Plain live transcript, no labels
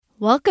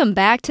Welcome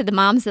back to the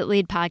Moms That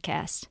Lead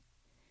podcast.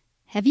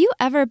 Have you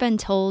ever been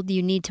told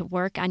you need to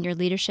work on your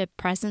leadership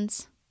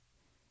presence?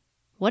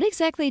 What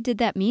exactly did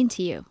that mean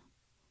to you?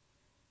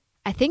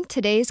 I think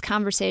today's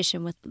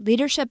conversation with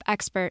leadership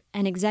expert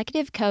and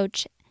executive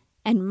coach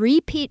and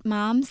repeat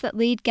Moms That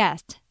Lead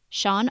guest,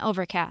 Sean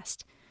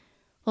Overcast,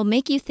 will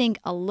make you think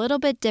a little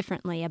bit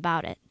differently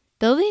about it.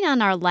 Building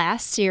on our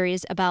last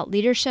series about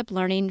leadership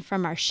learning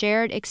from our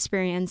shared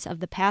experience of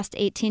the past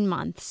 18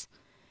 months,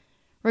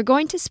 we're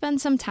going to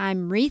spend some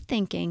time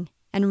rethinking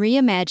and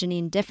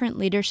reimagining different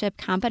leadership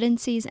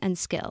competencies and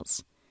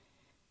skills.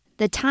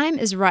 The time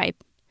is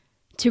ripe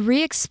to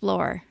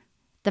re-explore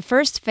the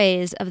first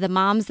phase of the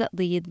Moms That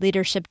Lead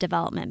leadership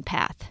development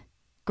path,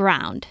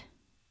 ground.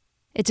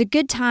 It's a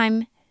good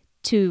time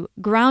to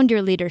ground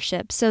your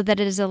leadership so that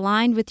it is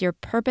aligned with your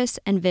purpose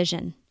and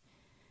vision.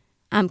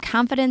 I'm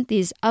confident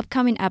these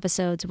upcoming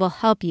episodes will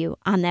help you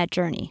on that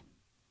journey.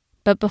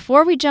 But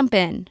before we jump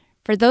in,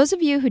 for those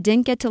of you who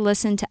didn't get to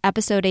listen to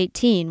episode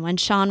 18 when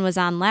Sean was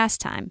on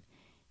last time,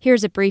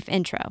 here's a brief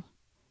intro.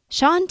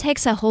 Sean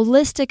takes a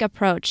holistic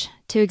approach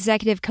to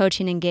executive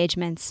coaching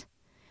engagements,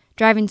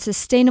 driving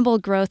sustainable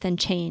growth and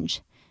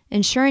change,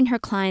 ensuring her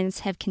clients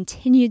have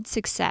continued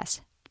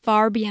success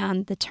far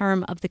beyond the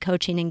term of the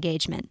coaching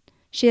engagement.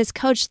 She has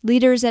coached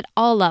leaders at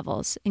all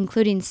levels,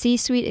 including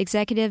C-suite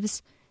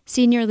executives,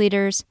 senior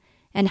leaders,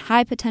 and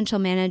high-potential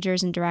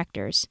managers and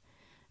directors,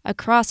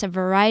 across a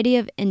variety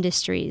of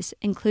industries,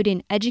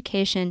 including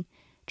education,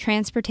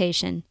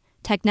 transportation,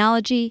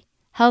 technology,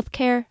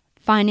 healthcare,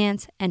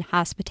 finance, and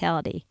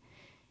hospitality.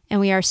 And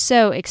we are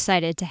so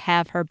excited to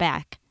have her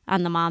back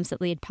on the Moms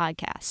That Lead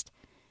podcast.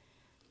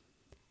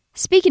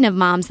 Speaking of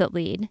Moms That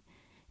Lead,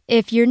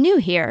 if you're new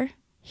here,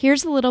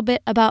 here's a little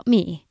bit about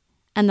me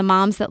and the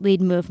Moms That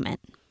Lead movement.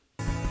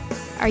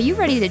 Are you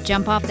ready to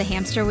jump off the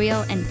hamster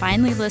wheel and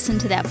finally listen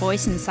to that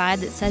voice inside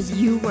that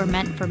says you were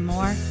meant for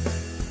more?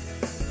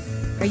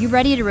 Are you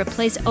ready to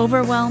replace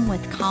overwhelm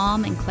with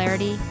calm and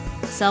clarity,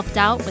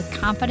 self-doubt with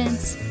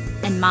confidence,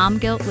 and mom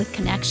guilt with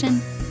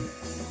connection?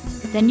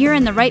 Then you're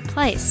in the right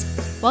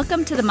place.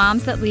 Welcome to the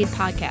Moms That Lead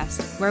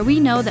podcast, where we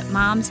know that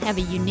moms have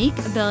a unique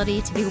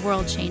ability to be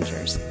world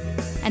changers,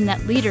 and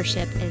that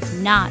leadership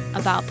is not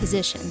about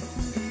position,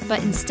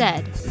 but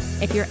instead,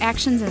 if your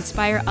actions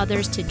inspire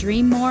others to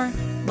dream more,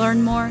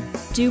 learn more,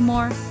 do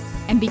more,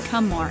 and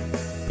become more,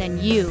 then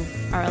you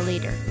are a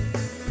leader.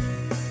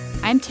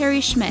 I'm Terry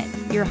Schmidt,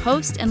 your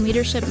host and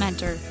leadership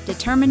mentor,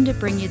 determined to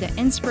bring you the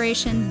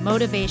inspiration,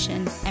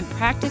 motivation, and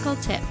practical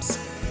tips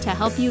to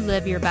help you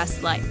live your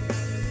best life.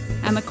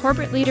 I'm a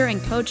corporate leader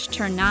and coach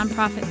turned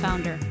nonprofit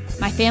founder.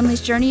 My family's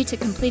journey to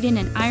completing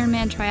an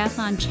Ironman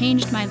triathlon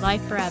changed my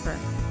life forever,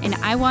 and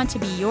I want to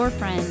be your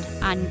friend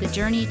on the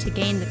journey to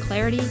gain the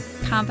clarity,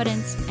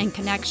 confidence, and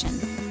connection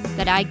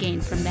that I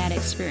gained from that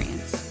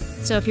experience.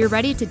 So if you're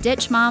ready to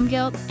ditch mom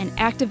guilt and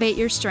activate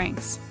your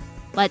strengths,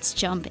 let's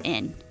jump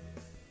in.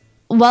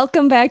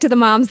 Welcome back to the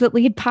Moms That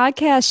Lead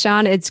podcast,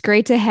 Sean. It's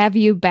great to have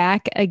you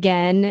back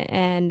again.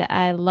 And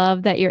I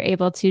love that you're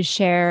able to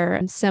share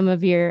some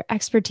of your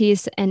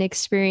expertise and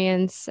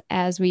experience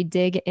as we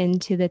dig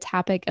into the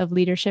topic of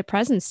leadership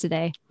presence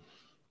today.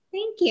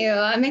 Thank you.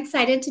 I'm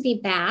excited to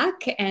be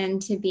back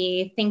and to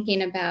be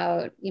thinking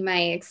about my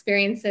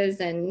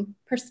experiences and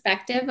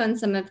perspective on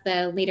some of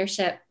the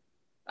leadership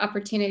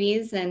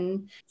opportunities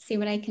and see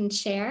what I can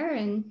share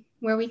and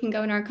where we can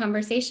go in our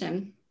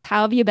conversation.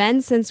 How have you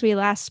been since we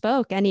last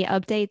spoke? Any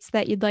updates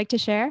that you'd like to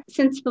share?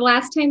 Since the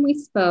last time we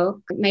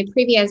spoke, my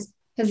previous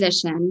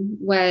position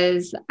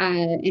was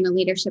in a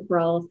leadership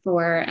role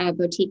for a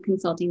boutique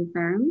consulting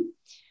firm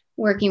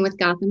working with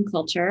Gotham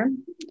Culture.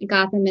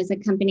 Gotham is a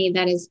company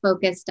that is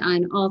focused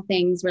on all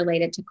things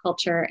related to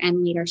culture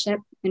and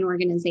leadership in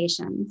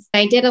organizations.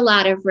 I did a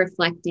lot of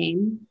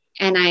reflecting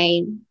and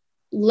I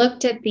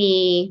looked at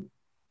the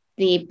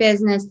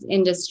business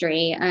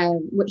industry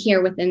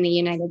here within the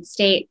United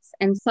States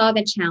and saw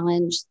the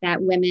challenge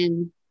that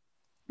women,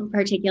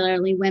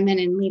 particularly women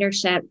in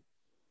leadership,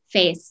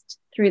 faced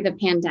through the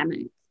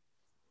pandemic,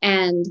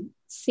 and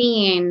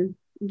seeing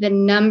the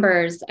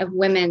numbers of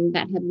women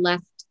that had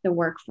left the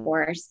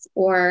workforce,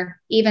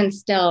 or even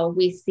still,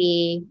 we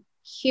see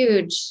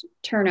huge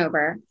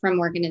turnover from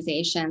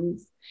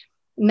organizations,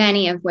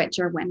 many of which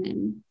are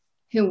women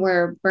who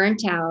were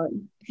burnt out,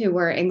 who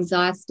were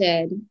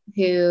exhausted,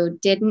 who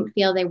didn't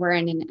feel they were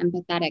in an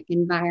empathetic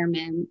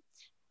environment,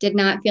 did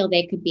not feel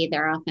they could be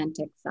their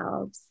authentic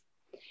selves.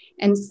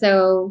 And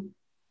so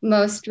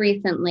most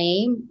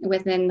recently,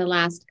 within the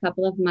last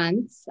couple of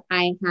months,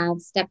 I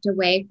have stepped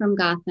away from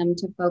Gotham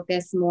to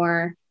focus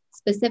more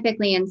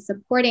specifically in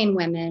supporting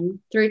women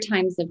through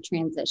times of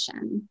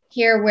transition.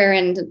 Here we're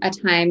in a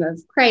time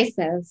of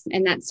crisis,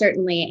 and that's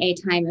certainly a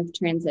time of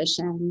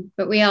transition,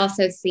 but we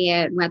also see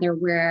it whether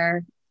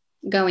we're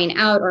going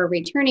out or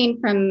returning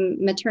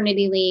from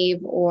maternity leave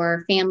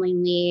or family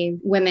leave,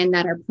 women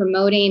that are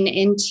promoting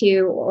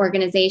into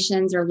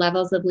organizations or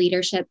levels of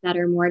leadership that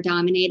are more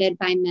dominated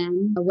by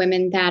men,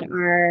 women that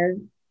are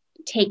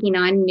taking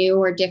on new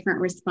or different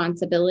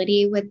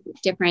responsibility with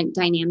different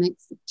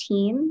dynamics of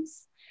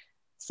teams.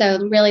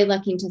 So really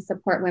looking to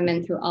support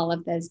women through all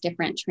of those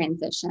different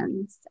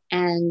transitions.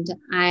 And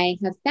I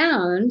have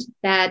found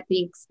that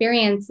the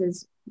experience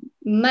is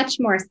much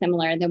more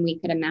similar than we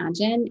could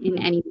imagine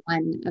in any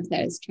one of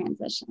those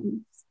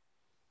transitions.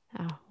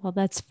 Oh, well,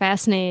 that's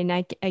fascinating.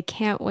 I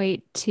can't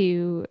wait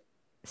to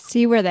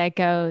see where that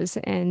goes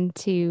and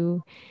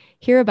to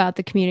hear about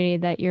the community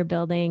that you're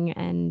building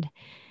and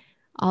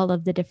all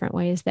of the different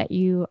ways that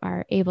you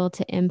are able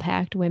to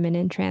impact women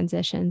in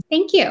transition.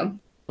 Thank you.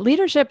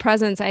 Leadership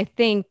presence, I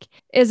think,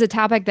 is a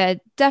topic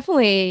that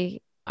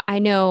definitely I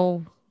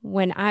know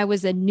when I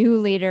was a new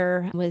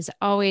leader was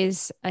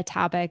always a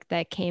topic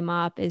that came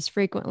up, is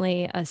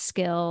frequently a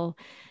skill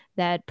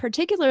that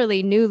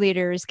particularly new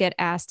leaders get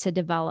asked to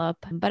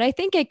develop. But I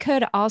think it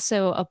could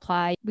also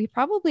apply. We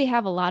probably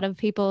have a lot of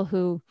people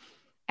who,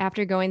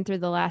 after going through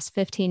the last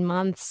 15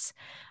 months,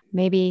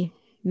 maybe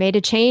made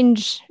a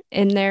change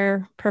in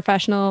their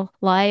professional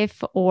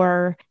life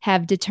or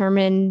have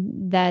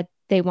determined that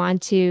they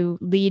want to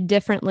lead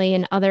differently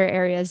in other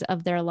areas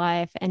of their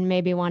life and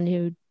maybe want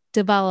to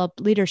develop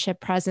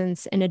leadership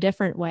presence in a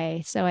different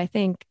way. So I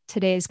think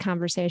today's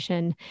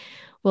conversation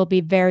will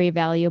be very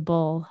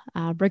valuable,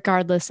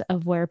 regardless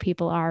of where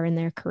people are in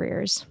their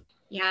careers.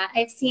 Yeah,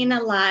 I've seen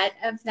a lot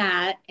of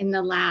that in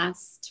the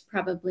last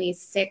probably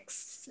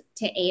 6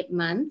 to 8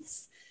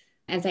 months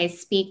as I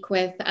speak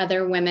with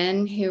other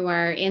women who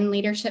are in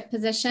leadership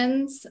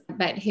positions,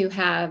 but who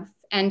have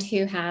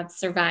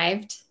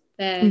survived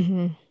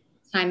the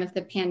time of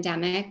the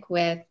pandemic,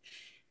 with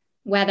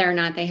whether or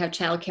not they have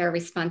childcare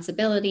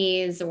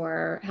responsibilities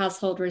or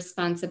household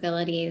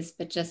responsibilities,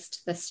 but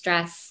just the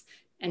stress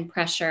and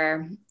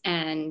pressure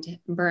and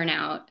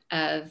burnout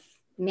of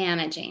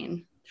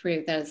managing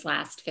through those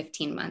last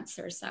 15 months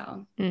or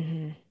so.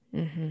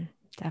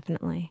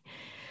 Definitely.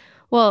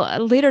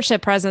 Well,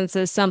 leadership presence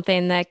is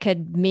something that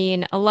could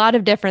mean a lot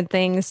of different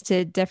things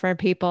to different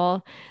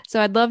people. So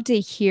I'd love to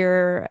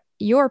hear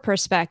your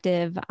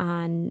perspective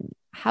on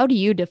how do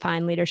you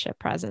define leadership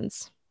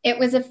presence? It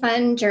was a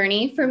fun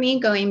journey for me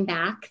going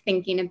back,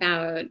 thinking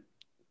about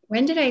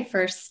when did I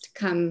first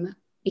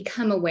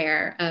become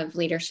aware of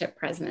leadership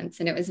presence?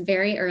 And it was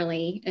very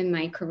early in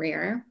my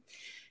career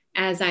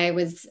as I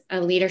was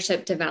a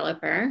leadership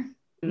developer.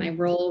 My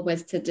role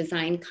was to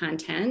design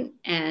content,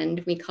 and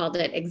we called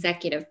it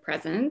executive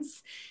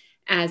presence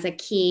as a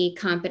key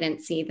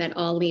competency that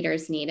all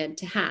leaders needed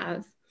to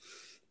have.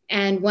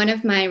 And one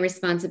of my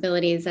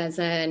responsibilities as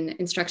an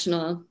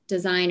instructional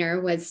designer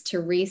was to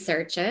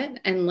research it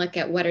and look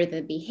at what are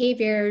the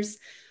behaviors,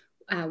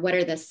 what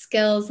are the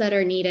skills that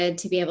are needed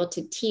to be able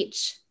to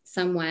teach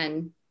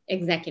someone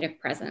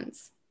executive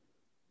presence.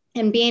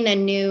 And being a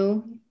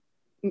new,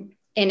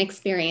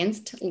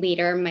 inexperienced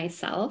leader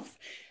myself,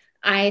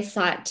 I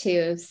sought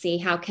to see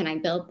how can I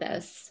build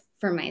this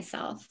for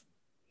myself.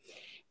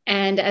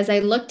 And as I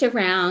looked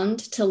around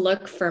to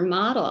look for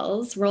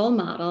models, role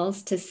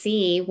models, to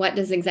see what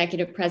does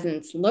executive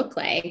presence look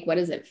like? What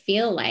does it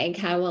feel like?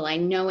 How will I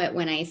know it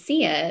when I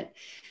see it?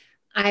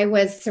 I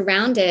was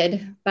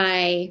surrounded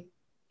by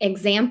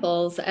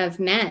examples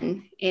of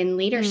men in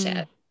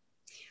leadership,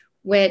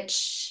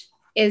 which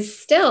is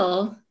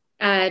still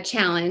a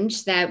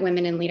challenge that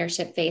women in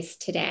leadership face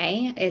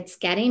today. It's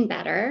getting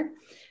better,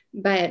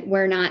 but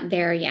we're not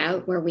there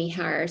yet where we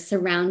are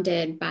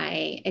surrounded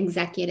by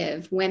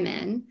executive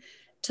women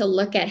to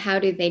look at how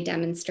do they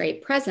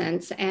demonstrate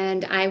presence.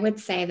 And I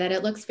would say that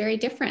it looks very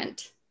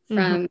different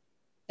from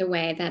the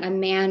way that a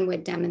man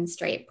would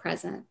demonstrate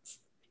presence.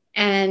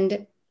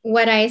 And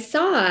what I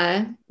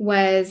saw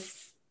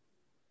was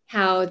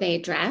how they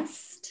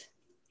dressed,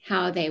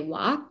 how they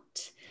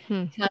walked,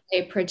 how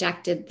they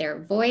projected their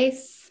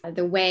voice,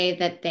 the way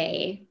that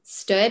they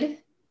stood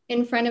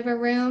in front of a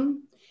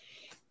room.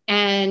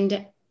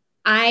 And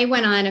I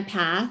went on a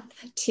path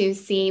to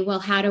see, well,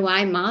 how do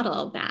I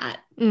model that?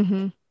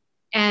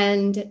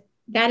 And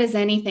that is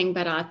anything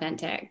but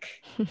authentic.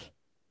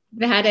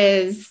 That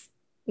is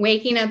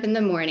waking up in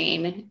the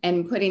morning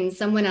and putting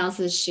someone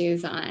else's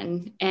shoes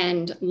on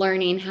and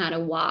learning how to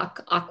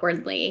walk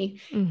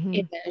awkwardly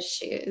in those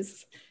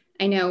shoes.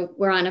 I know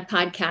we're on a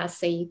podcast,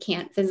 so you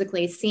can't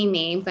physically see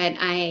me, but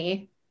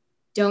I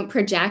don't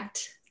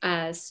project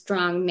a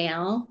strong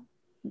male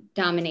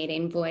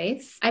dominating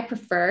voice. I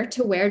prefer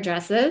to wear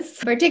dresses,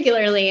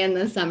 particularly in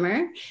the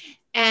summer.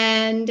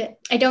 And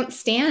I don't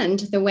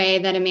stand the way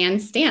that a man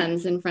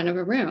stands in front of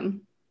a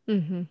room.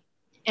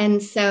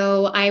 And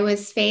so I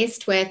was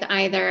faced with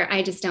either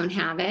I just don't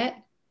have it,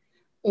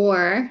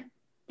 or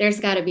there's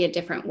got to be a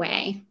different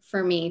way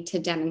for me to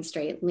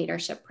demonstrate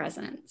leadership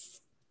presence.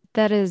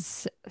 That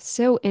is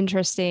so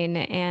interesting,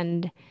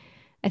 and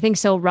I think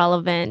so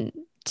relevant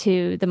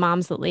to the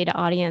Moms That Lead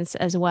audience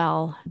as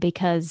well,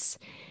 because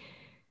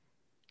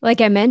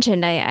like I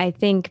mentioned, I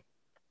think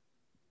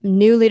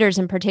new leaders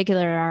in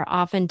particular are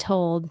often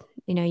told,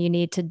 you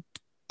need to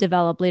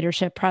develop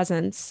leadership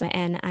presence.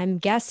 And I'm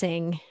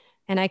guessing,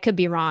 and I could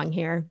be wrong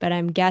here, but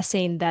I'm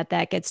guessing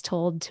that gets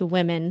told to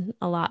women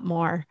a lot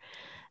more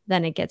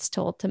than it gets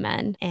told to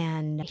men.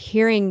 And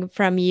hearing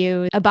from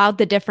you about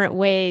the different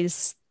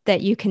ways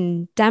that you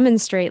can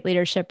demonstrate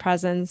leadership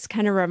presence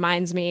kind of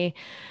reminds me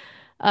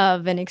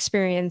of an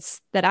experience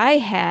that I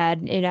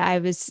had.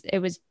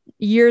 It was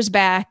years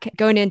back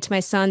going into my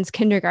son's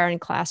kindergarten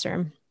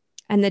classroom.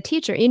 And the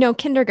teacher,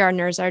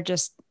 kindergartners are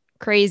just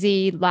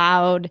crazy,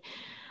 loud,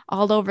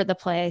 all over the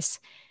place.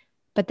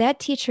 But that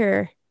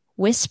teacher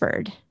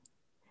whispered.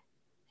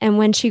 And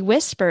when she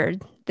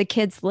whispered, the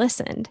kids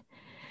listened.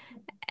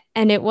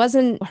 And it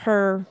wasn't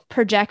her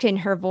projecting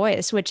her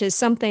voice, which is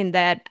something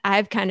that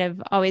I've kind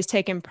of always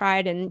taken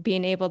pride in,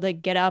 being able to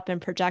get up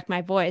and project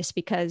my voice,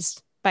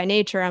 because by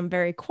nature, I'm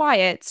very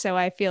quiet. So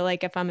I feel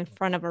like if I'm in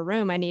front of a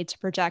room, I need to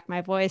project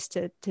my voice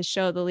to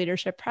show the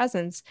leadership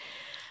presence.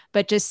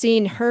 But just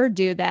seeing her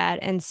do that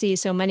and see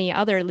so many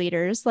other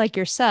leaders like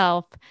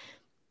yourself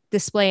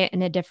display it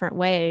in a different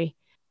way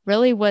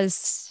really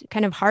was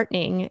kind of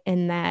heartening,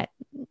 in that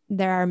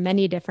there are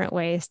many different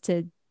ways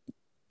to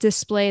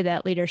display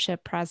that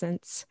leadership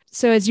presence.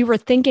 So as you were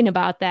thinking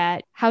about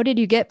that, how did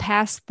you get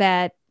past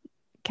that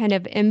kind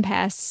of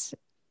impasse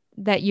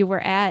that you were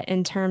at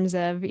in terms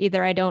of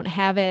either I don't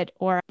have it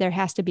or there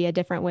has to be a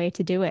different way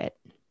to do it?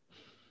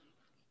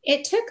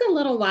 It took a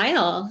little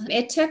while.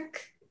 It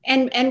took,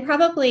 and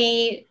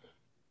probably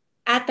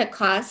at the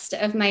cost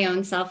of my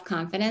own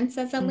self-confidence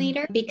as a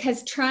leader,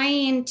 because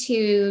trying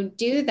to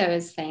do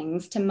those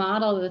things, to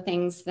model the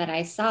things that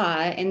I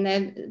saw in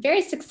the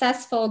very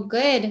successful,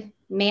 good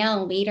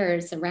male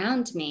leaders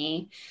around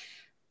me,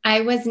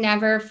 I was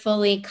never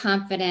fully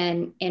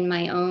confident in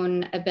my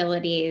own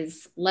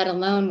abilities, let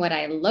alone what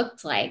I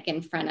looked like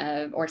in front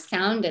of or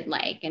sounded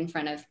like in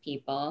front of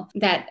people,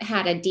 that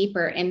had a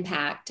deeper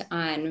impact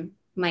on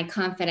my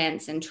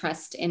confidence and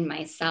trust in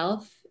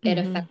myself. It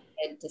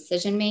affected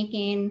decision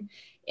making.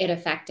 It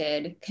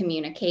affected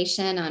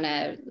communication on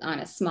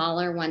a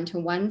smaller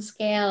one-to-one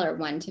scale or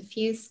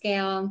one-to-few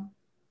scale.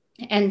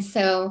 And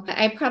so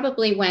I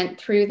probably went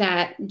through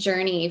that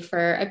journey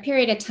for a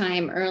period of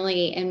time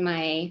early in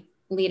my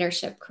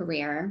leadership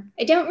career.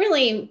 I don't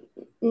really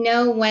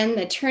know when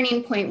the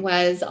turning point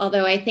was,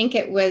 although I think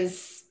it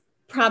was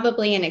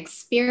probably an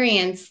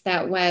experience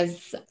that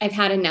was, I've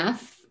had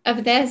enough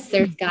of this.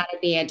 There's got to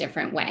be a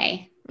different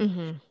way.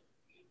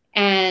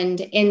 And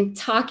in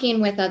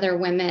talking with other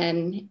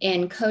women,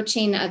 in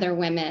coaching other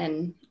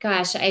women,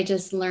 gosh, I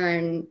just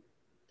learn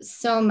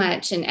so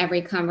much in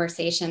every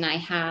conversation I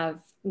have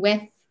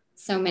with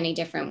so many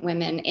different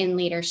women in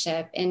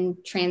leadership, in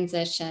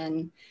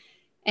transition.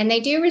 And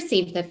they do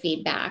receive the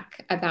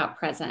feedback about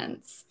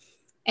presence.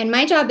 And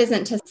my job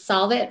isn't to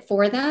solve it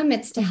for them,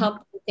 it's to help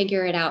them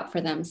figure it out for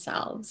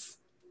themselves.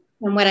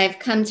 And what I've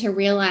come to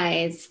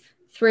realize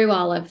through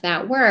all of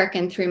that work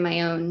and through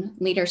my own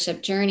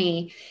leadership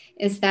journey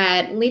is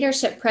that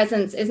leadership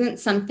presence isn't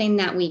something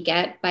that we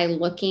get by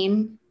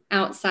looking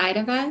outside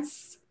of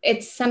us.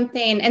 It's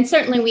something, and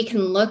certainly we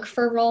can look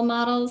for role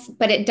models,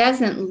 but it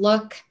doesn't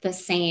look the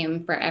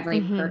same for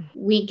every person.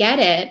 We get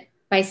it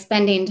by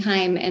spending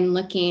time and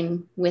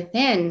looking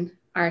within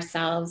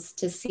ourselves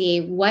to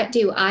see, what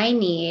do I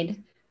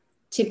need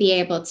to be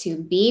able to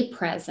be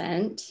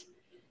present,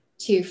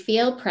 to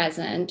feel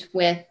present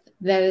with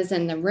those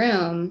in the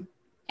room,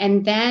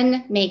 and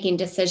then making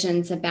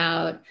decisions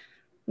about,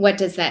 what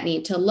does that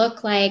need to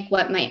look like?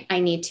 What might I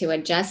need to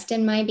adjust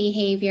in my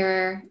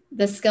behavior?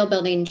 The skill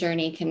building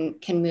journey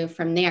can move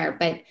from there,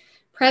 but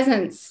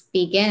presence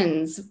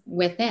begins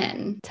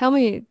within. Tell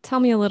me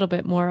a little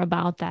bit more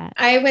about that.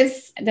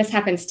 This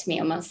happens to me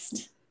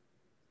almost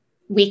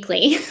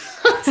weekly,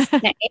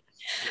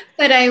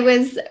 but I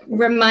was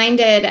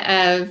reminded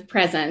of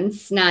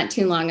presence not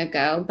too long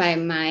ago by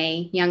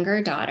my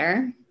younger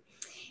daughter.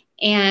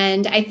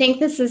 And I think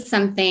this is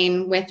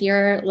something with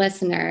your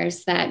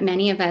listeners that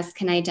many of us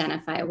can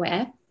identify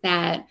with,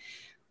 that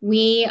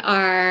we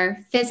are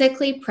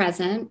physically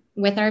present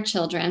with our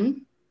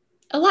children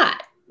a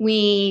lot.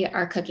 We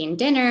are cooking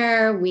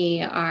dinner,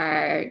 we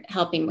are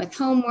helping with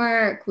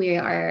homework, we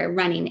are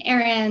running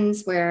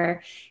errands,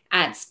 we're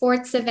at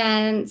sports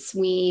events,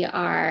 we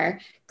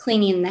are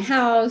cleaning the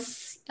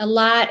house, a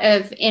lot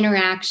of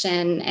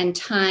interaction and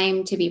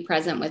time to be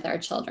present with our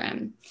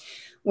children.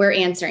 We're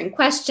answering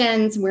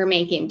questions, we're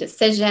making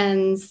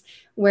decisions,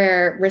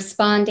 we're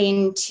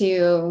responding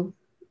to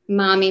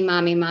mommy,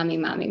 mommy, mommy,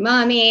 mommy,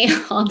 mommy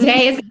all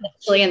day,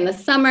 especially in the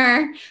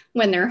summer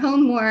when they're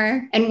home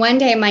more. And one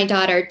day my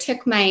daughter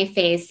took my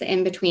face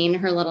in between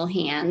her little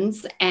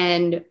hands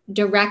and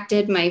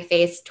directed my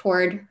face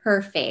toward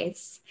her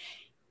face.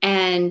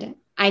 And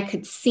I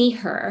could see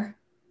her.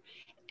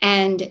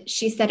 And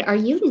she said, "Are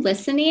you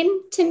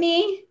listening to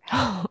me?"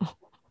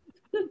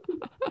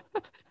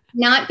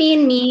 Not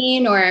being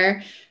mean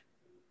or,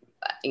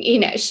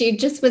 she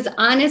just was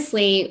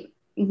honestly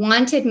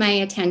wanted my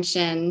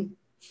attention,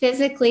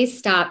 physically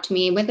stopped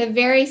me with a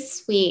very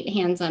sweet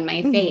hands on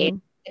my face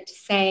to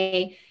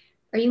say,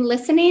 "Are you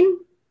listening?"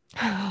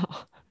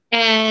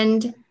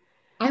 And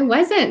I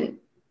wasn't.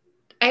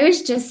 I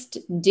was just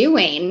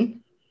doing.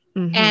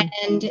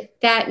 And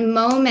that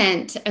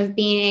moment of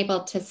being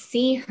able to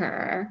see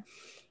her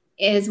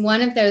is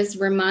one of those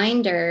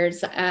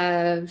reminders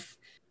of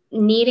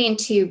needing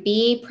to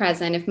be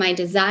present, if my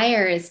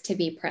desire is to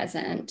be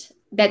present,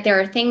 that there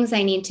are things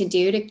I need to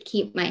do to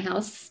keep my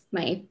house,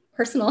 my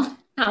personal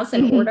house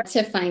in order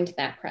to find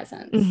that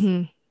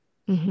presence.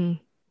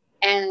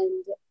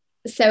 And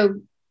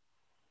so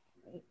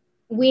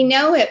we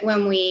know it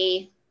when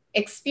we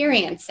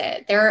experience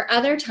it. There are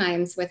other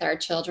times with our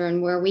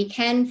children where we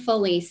can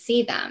fully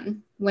see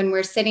them. When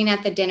we're sitting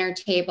at the dinner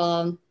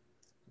table,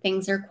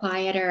 things are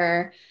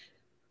quieter,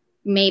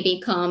 maybe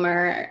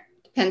calmer,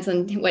 depends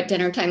on what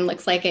dinner time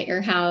looks like at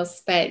your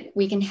house, but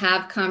we can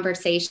have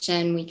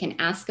conversation, we can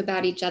ask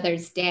about each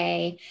other's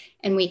day,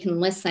 and we can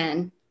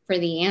listen for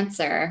the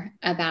answer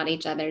about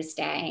each other's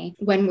day.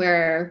 When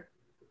we're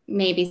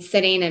maybe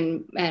sitting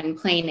and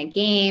playing a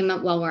game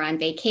while we're on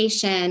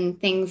vacation,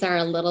 things are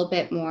a little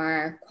bit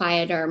more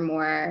quieter,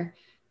 more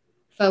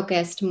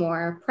focused,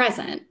 more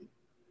present.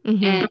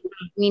 And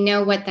we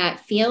know what that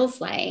feels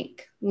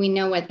like. We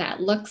know what that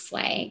looks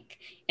like.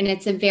 And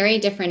it's a very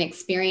different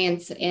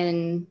experience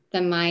in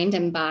the mind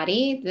and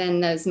body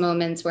than those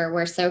moments where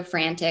we're so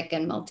frantic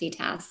and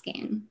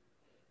multitasking.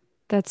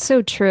 That's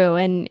so true.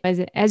 And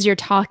as you're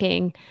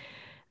talking,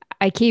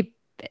 I keep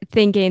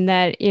thinking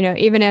that,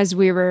 even as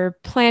we were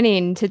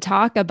planning to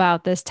talk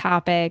about this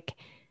topic,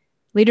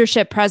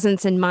 leadership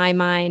presence in my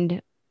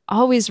mind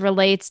always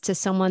relates to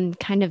someone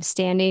kind of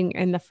standing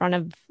in the front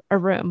of a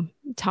room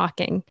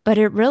talking. But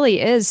it really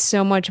is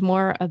so much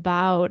more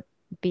about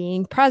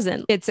being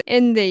present. It's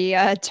in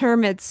the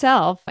term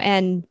itself.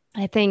 And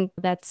I think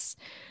that's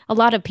a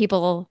lot of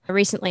people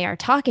recently are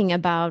talking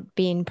about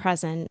being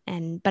present.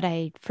 But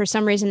I, for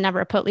some reason,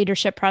 never put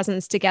leadership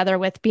presence together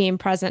with being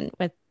present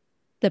with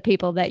the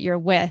people that you're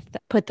with,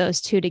 put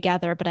those two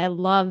together. But I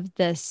love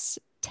this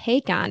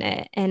take on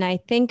it. And I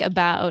think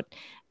about,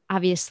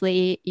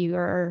 obviously,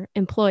 your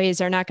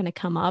employees are not going to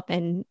come up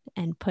and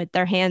put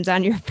their hands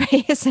on your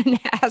face and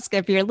ask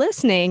if you're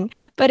listening.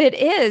 But it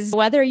is,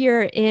 whether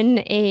you're in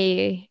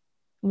a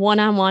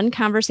one-on-one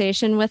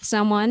conversation with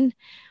someone,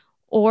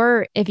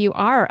 or if you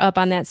are up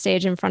on that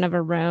stage in front of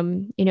a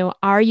room,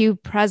 are you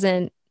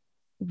present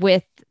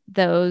with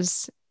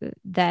those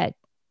that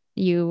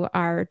you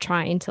are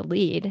trying to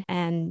lead?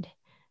 And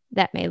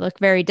that may look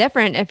very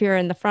different if you're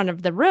in the front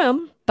of the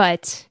room,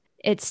 but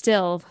it's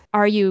still,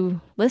 are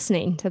you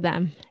listening to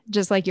them?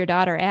 Just like your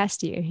daughter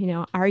asked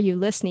you, are you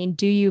listening?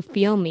 Do you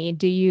feel me?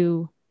 Do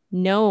you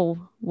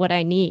know what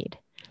I need?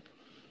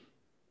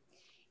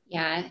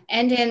 Yeah.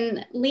 And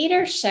in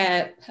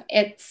leadership,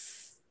 it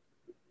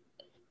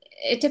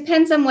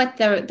depends on what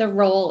the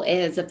role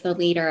is of the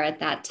leader at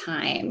that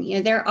time.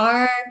 There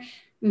are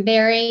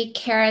very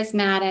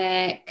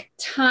charismatic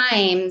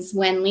times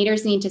when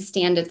leaders need to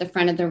stand at the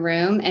front of the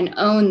room and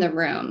own the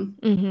room,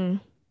 whether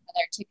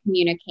to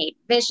communicate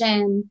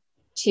vision,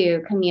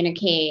 to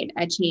communicate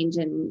a change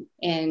in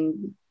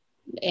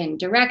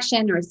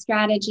direction or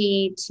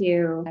strategy,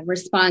 to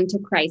respond to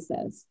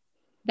crisis.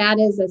 That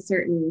is a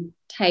certain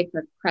type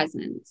of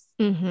presence.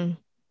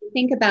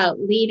 Think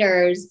about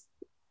leaders,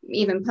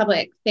 even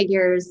public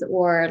figures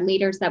or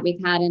leaders that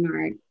we've had in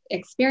our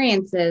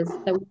experiences,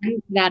 the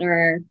ones that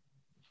are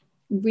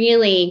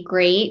really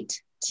great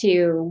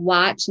to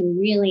watch and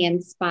really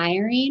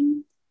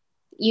inspiring,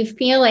 you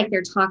feel like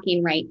they're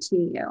talking right to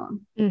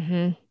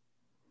you.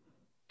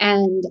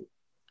 And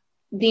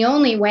the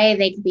only way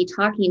they could be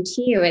talking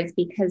to you is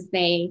because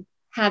they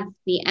have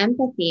the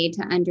empathy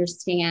to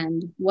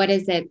understand what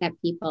is it that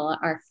people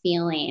are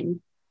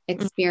feeling,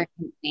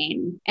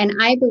 experiencing. And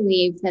I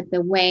believe that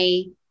the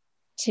way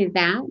to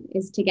that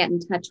is to get in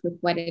touch with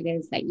what it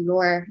is that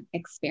your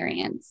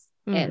experience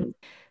is.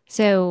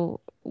 So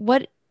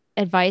what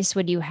advice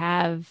would you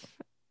have,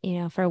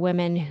 for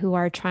women who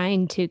are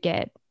trying to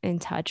get in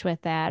touch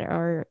with that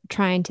or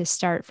trying to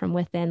start from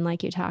within,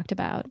 like you talked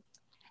about?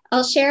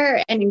 I'll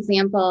share an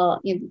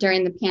example.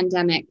 During the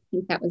pandemic, I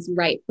think that was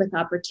ripe with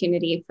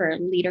opportunity for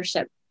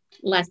leadership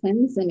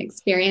lessons and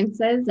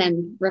experiences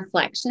and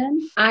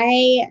reflection.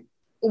 I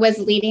was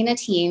leading a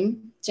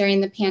team during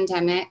the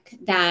pandemic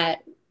that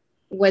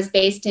was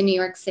based in New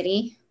York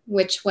City,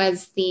 which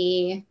was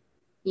the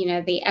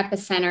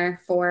epicenter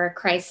for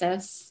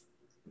crisis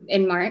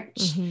in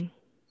March.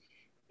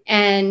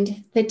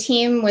 And the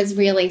team was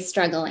really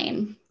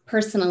struggling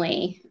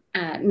personally,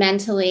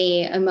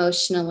 mentally,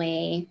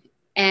 emotionally,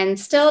 and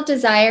still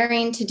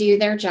desiring to do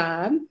their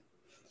job.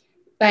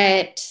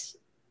 But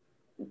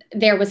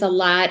there was a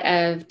lot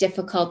of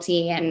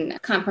difficulty and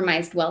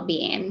compromised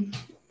well-being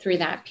through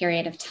that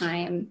period of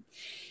time.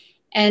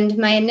 And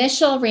my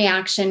initial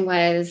reaction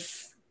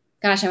was,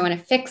 gosh, I want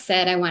to fix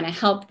it. I want to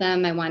help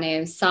them. I want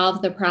to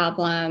solve the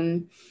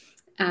problem.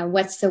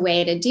 What's the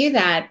way to do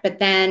that? But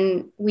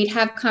then we'd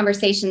have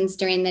conversations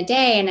during the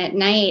day. And at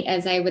night,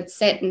 as I would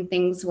sit and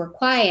things were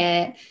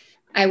quiet,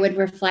 I would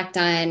reflect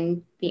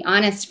on the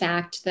honest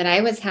fact that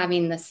I was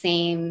having the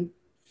same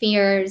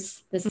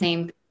fears, the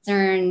same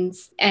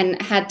concerns,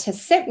 and had to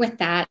sit with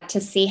that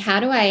to see, how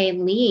do I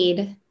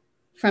lead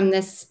from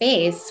this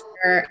space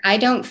where I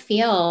don't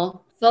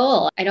feel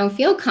full? I don't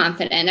feel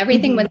confident.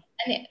 Everything was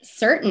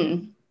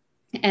certain.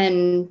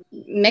 and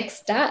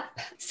mixed up.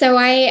 So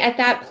I, at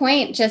that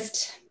point,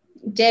 just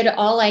did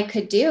all I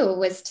could do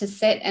was to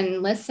sit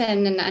and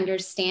listen and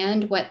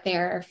understand what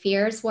their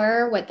fears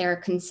were, what their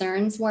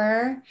concerns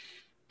were,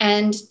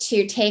 and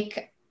to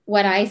take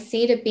what I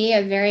see to be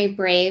a very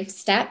brave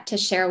step to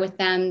share with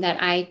them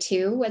that I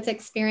too was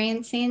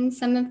experiencing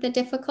some of the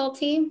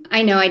difficulty.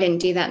 I know I didn't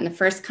do that in the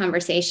first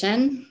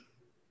conversation,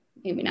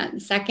 maybe not in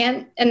the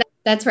second. And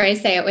that's where I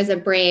say it was a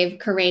brave,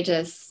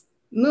 courageous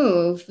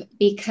move,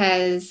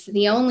 because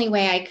the only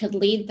way I could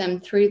lead them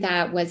through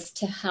that was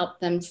to help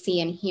them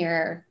see and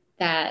hear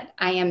that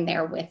I am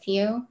there with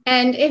you.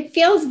 And it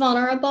feels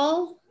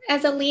vulnerable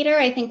as a leader.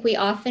 I think we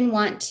often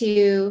want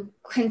to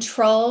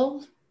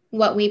control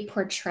what we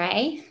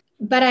portray,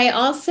 but I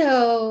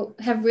also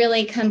have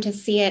really come to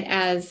see it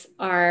as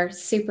our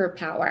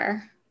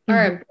superpower. Mm-hmm.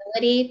 Our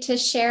ability to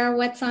share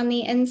what's on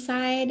the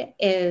inside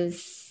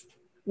is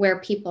where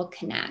people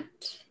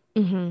connect.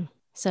 Mm-hmm.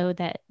 So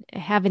that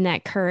having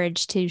that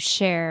courage to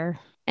share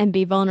and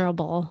be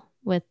vulnerable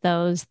with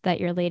those that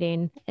you're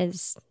leading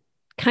is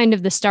kind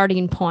of the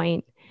starting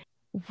point.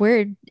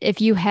 Where,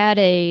 if you had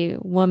a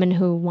woman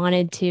who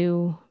wanted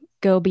to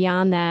go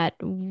beyond that,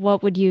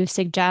 what would you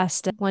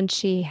suggest once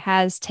she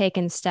has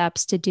taken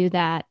steps to do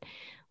that?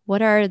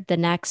 What are the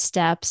next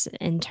steps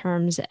in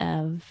terms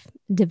of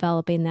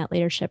developing that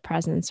leadership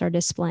presence or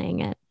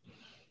displaying it?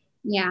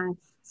 Yeah.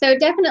 So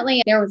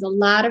definitely there was a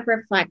lot of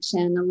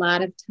reflection, a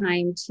lot of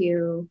time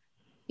to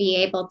be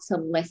able to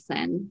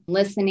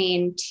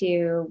listening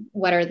to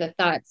what are the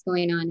thoughts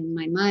going on in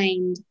my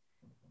mind,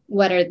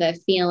 what are the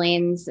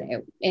feelings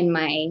in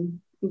my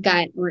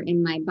gut or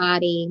in my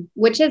body,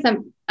 which is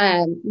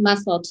a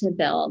muscle to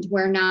build.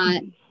 We're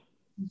not,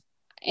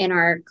 in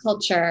our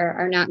culture,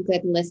 are not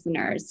good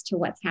listeners to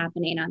what's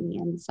happening on the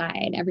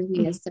inside.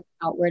 Everything is so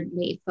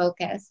outwardly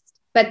focused.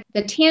 But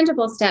the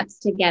tangible steps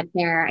to get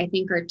there, I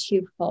think, are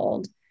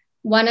twofold.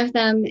 One of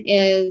them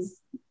is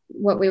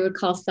what we would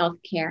call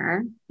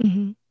self-care.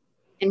 Mm-hmm.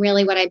 And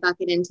really what I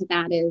bucket into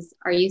that is,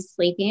 are you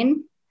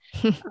sleeping?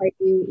 Are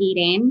you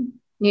eating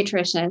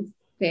nutritious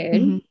food?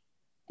 Mm-hmm.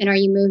 And are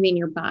you moving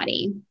your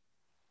body?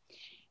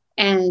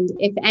 And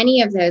if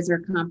any of those are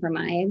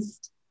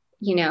compromised,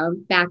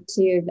 back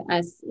to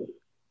us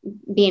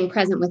being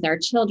present with our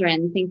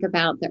children, think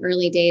about the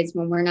early days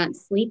when we're not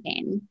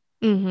sleeping,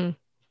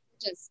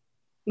 just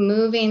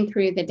moving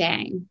through the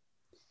day.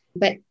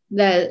 But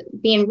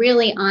being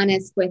really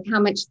honest with how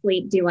much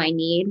sleep do I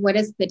need? What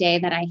is the day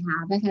that I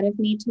have ahead of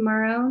me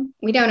tomorrow?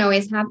 We don't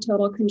always have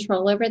total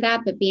control over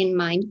that, but being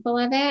mindful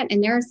of it.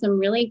 And there are some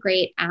really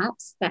great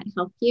apps that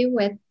help you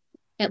with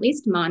at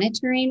least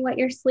monitoring what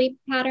your sleep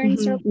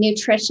patterns are.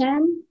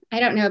 Nutrition. I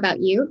don't know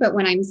about you, but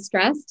when I'm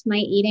stressed, my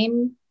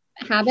eating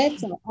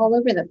habits are all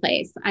over the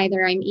place.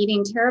 Either I'm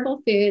eating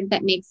terrible food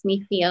that makes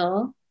me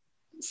feel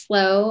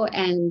slow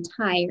and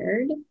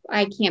tired.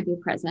 I can't be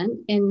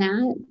present in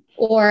that.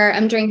 Or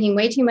I'm drinking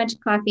way too much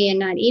coffee and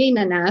not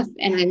eating enough,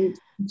 and I'm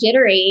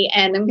jittery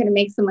and I'm going to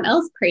make someone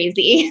else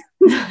crazy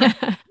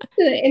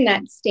in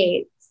that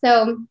state.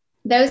 So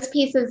those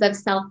pieces of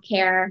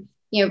self-care,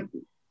 you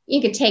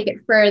could take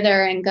it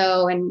further and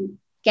go and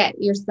get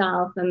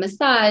yourself a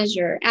massage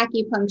or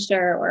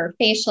acupuncture or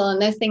facial,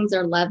 and those things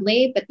are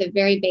lovely, but the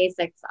very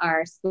basics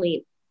are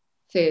sleep,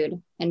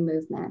 food, and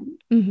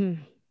movement.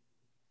 Mm-hmm.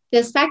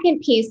 The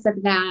second piece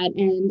of that,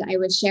 and I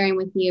was sharing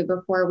with you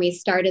before we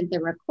started the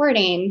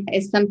recording,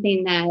 is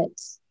something that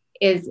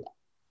is,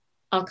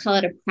 I'll call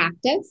it a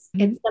practice.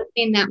 Mm-hmm. It's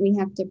something that we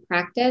have to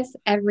practice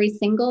every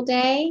single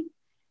day.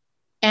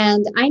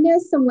 And I know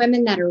some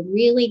women that are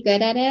really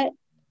good at it.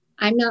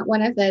 I'm not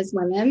one of those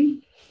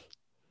women,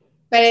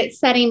 but it's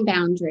setting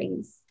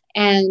boundaries.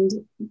 And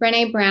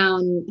Brené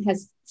Brown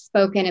has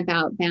spoken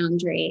about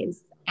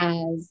boundaries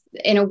as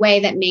in a way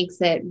that makes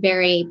it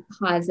very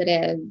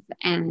positive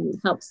and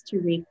helps to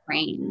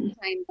reframe.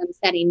 I'm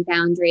setting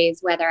boundaries,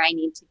 whether I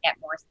need to get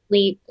more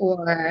sleep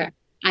or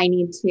I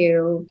need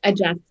to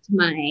adjust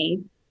my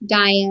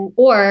diet,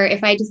 or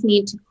if I just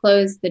need to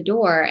close the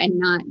door and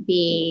not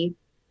be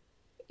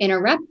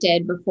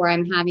interrupted before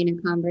I'm having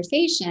a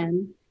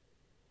conversation,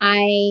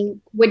 I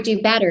would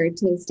do better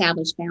to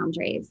establish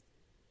boundaries.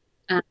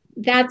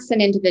 That's an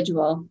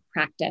individual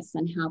practice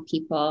and how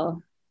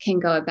people can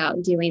go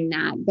about doing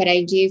that. But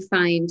I do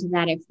find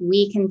that if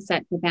we can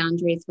set the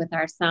boundaries with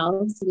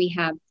ourselves, we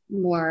have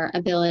more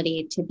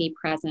ability to be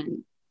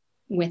present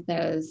with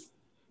those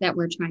that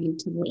we're trying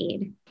to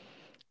lead.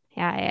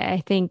 Yeah,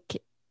 I think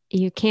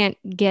you can't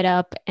get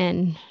up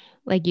and,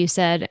 like you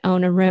said,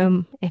 own a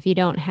room if you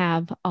don't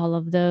have all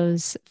of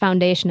those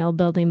foundational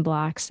building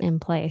blocks in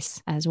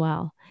place as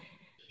well.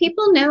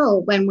 People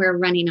know when we're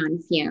running on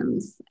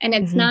fumes, and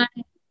it's not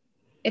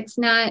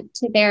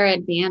to their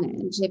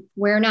advantage. If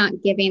we're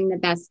not giving the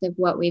best of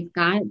what we've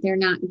got, they're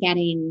not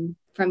getting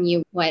from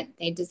you what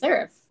they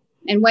deserve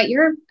and what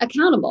you're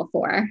accountable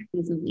for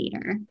as a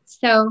leader.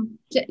 So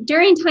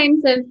during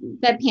times of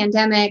the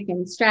pandemic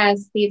and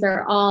stress, these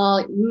are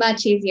all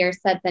much easier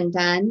said than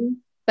done.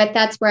 But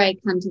that's where I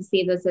come to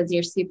see this as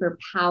your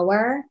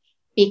superpower,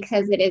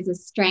 because it is a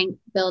strength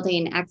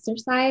building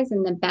exercise.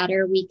 And the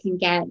better we can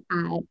get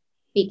at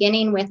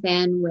beginning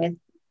within with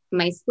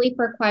my sleep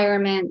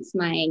requirements,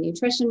 my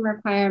nutrition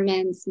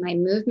requirements, my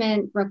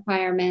movement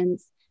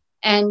requirements,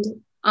 and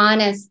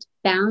honest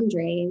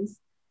boundaries,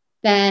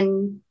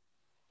 then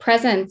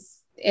presence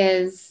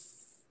is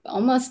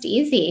almost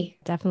easy.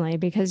 Definitely,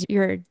 because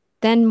you're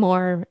then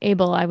more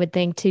able, I would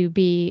think, to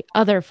be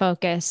other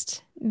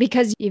focused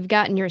because you've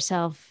gotten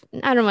yourself,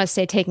 I don't want to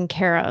say taken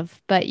care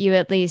of, but you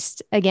at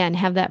least, again,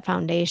 have that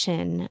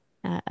foundation,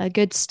 a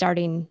good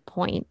starting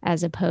point,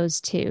 as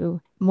opposed to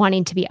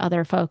wanting to be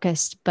other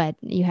focused, but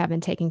you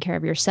haven't taken care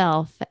of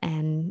yourself.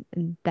 And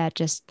that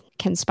just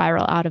can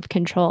spiral out of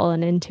control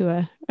and into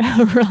a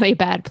really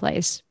bad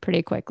place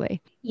pretty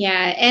quickly.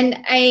 Yeah.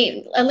 And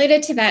I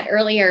alluded to that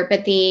earlier,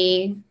 but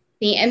the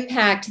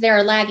impact, there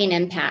are lagging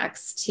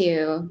impacts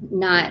to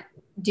not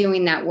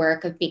doing that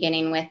work of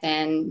beginning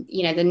within.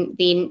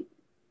 The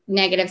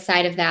negative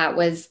side of that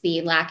was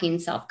the lacking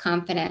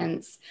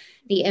self-confidence,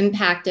 the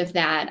impact of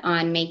that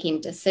on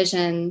making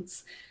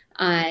decisions,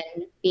 on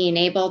being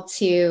able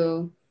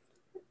to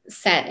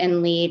set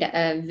and lead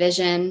a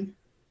vision,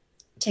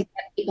 to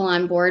get people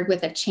on board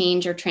with a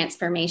change or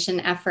transformation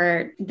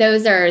effort.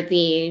 Those are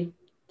the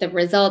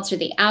results or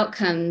the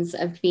outcomes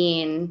of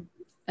being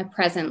a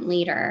present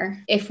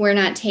leader. If we're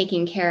not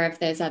taking care of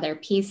those other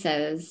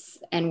pieces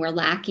and we're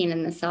lacking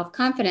in the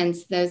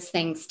self-confidence, those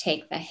things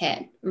take the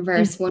hit.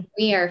 Versus when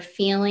we are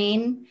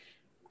feeling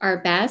our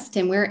best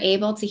and we're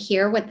able to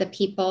hear what the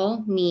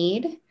people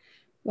need,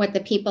 what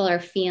the people are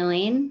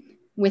feeling,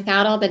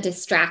 without all the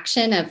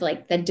distraction of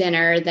like the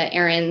dinner, the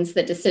errands,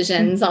 the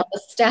decisions, all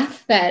the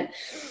stuff that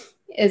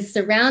is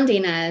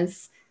surrounding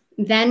us,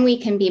 then we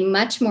can be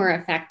much more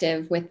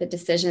effective with the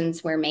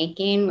decisions we're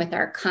making, with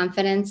our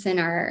confidence in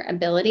our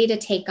ability to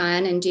take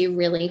on and do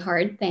really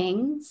hard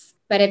things.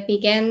 But it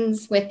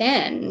begins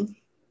within,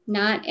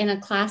 not in a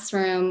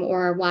classroom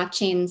or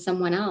watching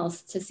someone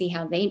else to see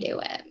how they do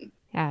it.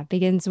 Yeah, it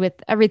begins with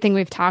everything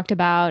we've talked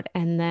about.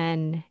 And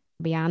then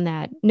beyond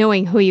that,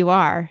 knowing who you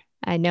are.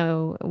 I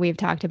know we've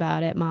talked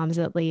about it, Moms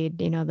That Lead,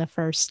 the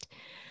first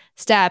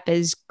step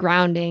is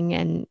grounding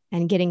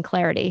and getting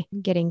clarity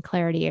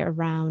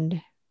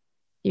around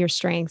your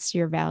strengths,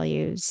 your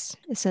values,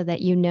 so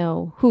that you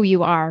know who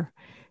you are,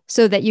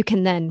 so that you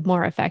can then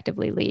more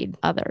effectively lead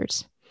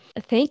others.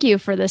 Thank you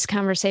for this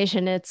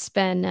conversation. It's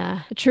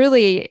been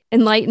truly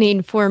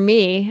enlightening for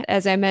me.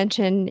 As I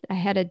mentioned, I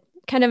had a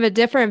kind of a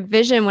different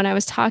vision when I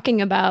was talking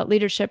about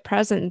leadership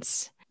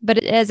presence. But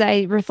as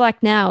I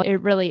reflect now, it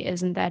really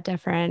isn't that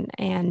different.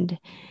 And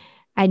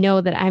I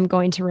know that I'm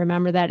going to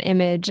remember that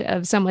image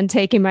of someone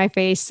taking my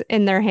face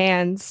in their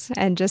hands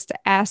and just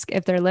ask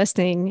if they're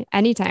listening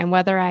anytime,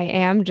 whether I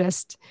am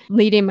just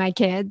leading my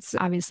kids.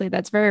 Obviously,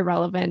 that's very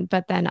relevant,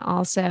 but then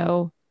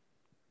also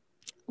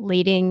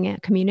leading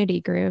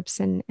community groups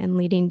and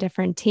leading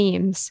different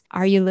teams.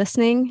 Are you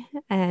listening?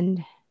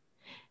 And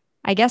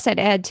I guess I'd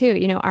add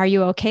too, are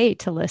you okay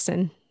to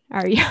listen?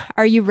 Are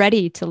you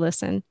ready to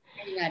listen?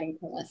 Are you ready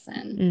to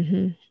listen?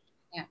 Mm-hmm.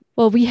 Yeah.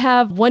 Well, we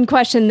have one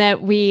question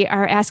that we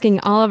are asking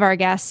all of our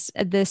guests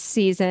this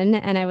season,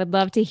 and I would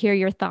love to hear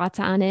your thoughts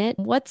on it.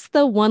 What's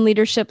the one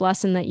leadership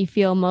lesson that you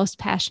feel most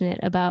passionate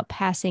about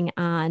passing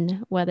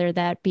on, whether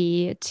that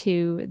be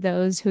to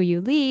those who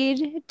you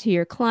lead, to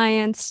your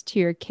clients, to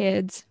your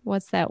kids?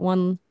 What's that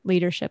one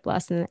leadership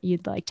lesson that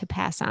you'd like to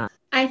pass on?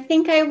 I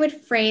think I would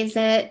phrase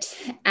it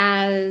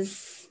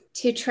as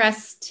to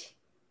trust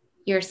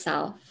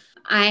yourself.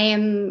 I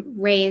am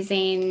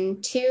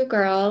raising two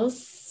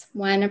girls,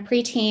 one a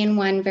preteen,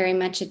 one very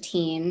much a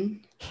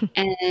teen.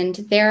 And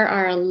there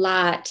are a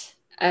lot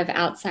of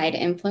outside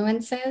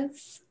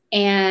influences.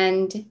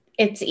 And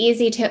it's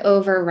easy to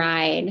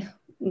override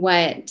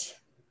what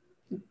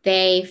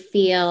they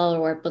feel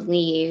or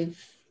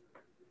believe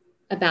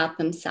about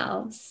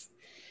themselves.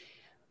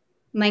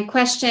 My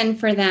question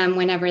for them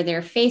whenever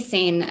they're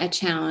facing a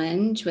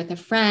challenge with a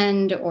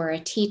friend or a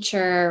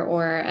teacher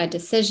or a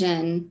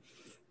decision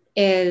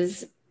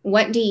is,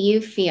 what do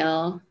you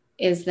feel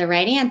is the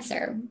right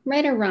answer?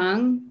 Right or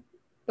wrong,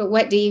 but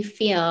what do you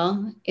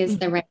feel is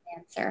the right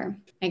answer?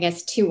 I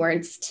guess two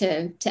words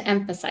to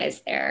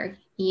emphasize there: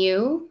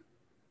 you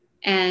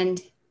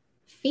and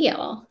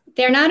feel.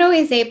 They're not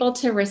always able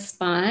to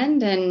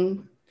respond.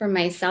 And for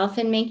myself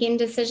in making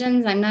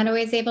decisions, I'm not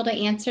always able to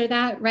answer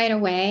that right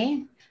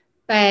away.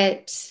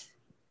 But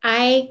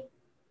I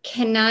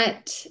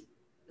cannot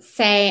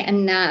say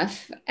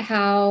enough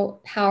how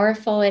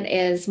powerful it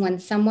is when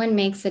someone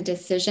makes a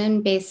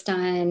decision based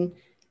on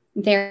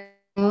their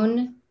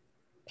own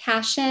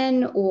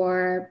passion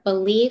or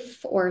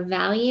belief or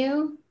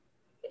value.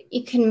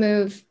 You can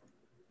move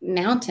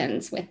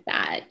mountains with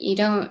that. You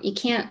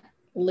can't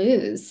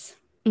lose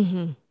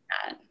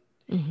that.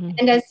 Mm-hmm.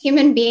 And as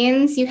human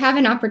beings, you have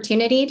an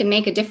opportunity to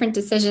make a different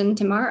decision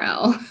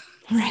tomorrow.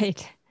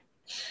 Right.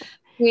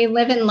 We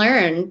live and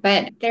learn,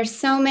 but there's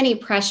so many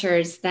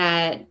pressures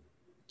that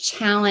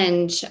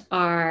challenge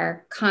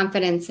our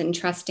confidence in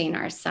trusting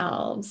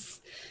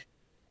ourselves.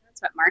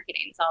 That's what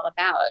marketing is all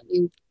about.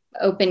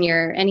 open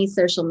any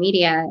social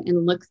media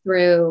and look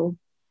through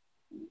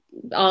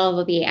all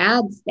of the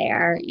ads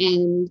there,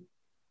 and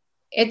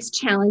it's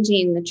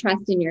challenging the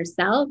trust in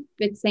yourself.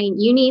 It's saying,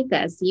 you need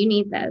this,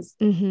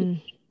 Mm-hmm.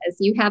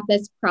 you have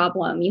this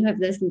problem, you have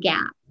this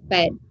gap.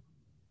 But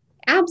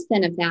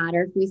absent of that,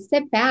 or if we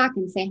sit back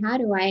and say, how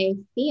do I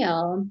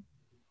feel?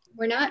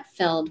 We're not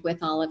filled with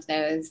all of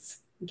those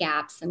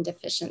gaps and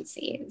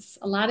deficiencies.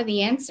 A lot of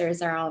the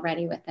answers are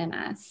already within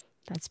us.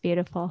 That's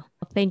beautiful.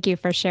 Thank you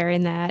for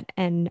sharing that.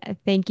 And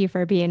thank you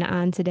for being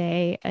on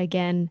today.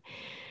 Again,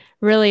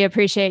 really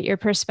appreciate your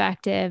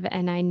perspective.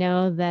 And I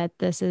know that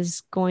this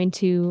is going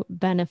to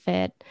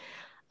benefit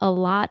a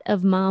lot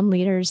of mom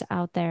leaders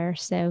out there.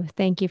 So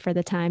thank you for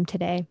the time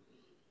today.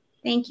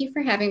 Thank you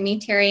for having me,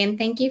 Terry. And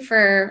thank you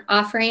for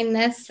offering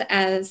this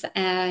as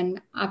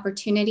an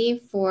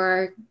opportunity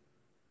for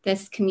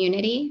this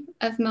community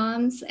of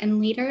moms and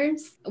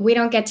leaders. We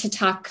don't get to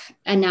talk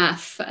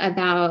enough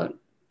about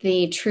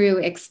the true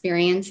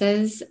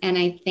experiences. And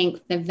I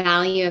think the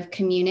value of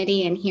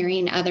community and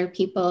hearing other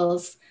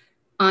people's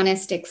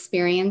honest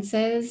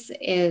experiences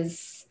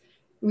is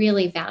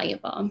really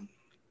valuable.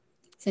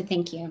 So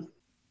thank you.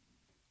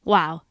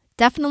 Wow,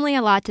 definitely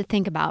a lot to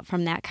think about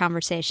from that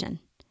conversation.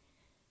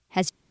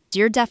 Has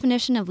your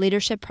definition of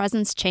leadership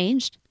presence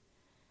changed?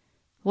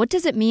 What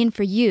does it mean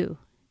for you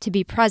to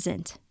be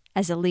present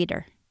as a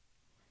leader?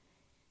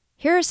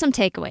 Here are some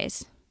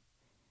takeaways.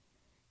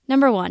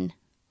 Number 1,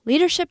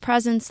 leadership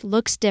presence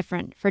looks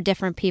different for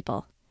different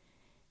people.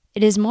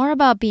 It is more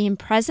about being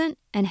present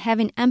and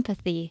having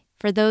empathy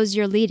for those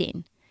you're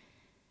leading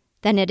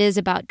than it is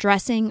about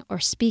dressing or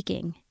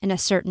speaking in a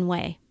certain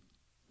way.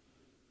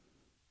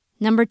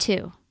 Number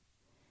 2,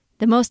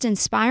 the most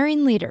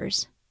inspiring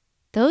leaders,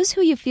 those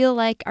who you feel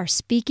like are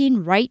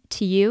speaking right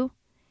to you,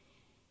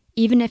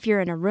 even if you're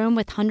in a room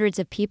with hundreds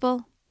of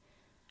people,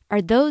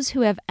 are those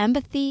who have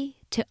empathy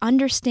to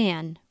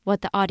understand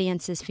what the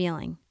audience is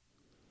feeling.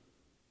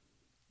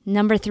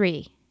 Number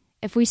 3,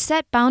 if we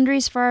set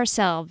boundaries for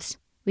ourselves,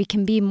 we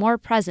can be more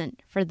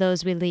present for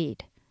those we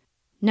lead.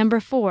 Number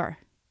 4,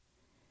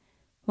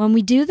 when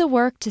we do the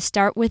work to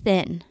start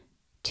within,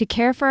 to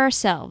care for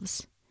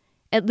ourselves,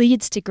 it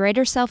leads to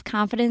greater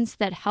self-confidence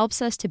that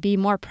helps us to be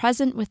more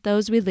present with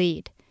those we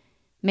lead,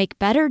 make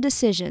better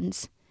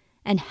decisions,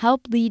 and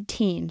help lead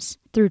teams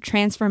through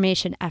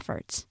transformation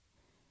efforts.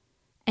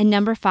 And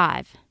number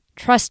 5,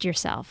 trust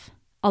yourself.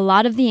 A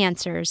lot of the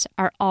answers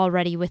are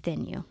already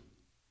within you.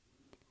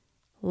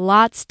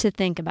 Lots to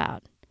think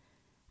about.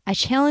 I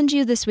challenge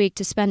you this week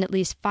to spend at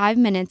least 5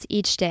 minutes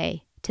each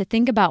day to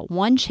think about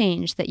one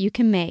change that you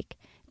can make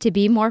to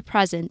be more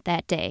present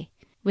that day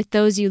with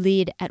those you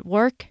lead at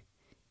work,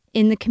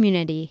 in the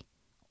community,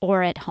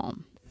 or at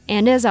home.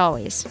 And as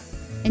always,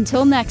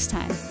 until next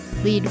time,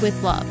 lead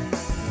with love.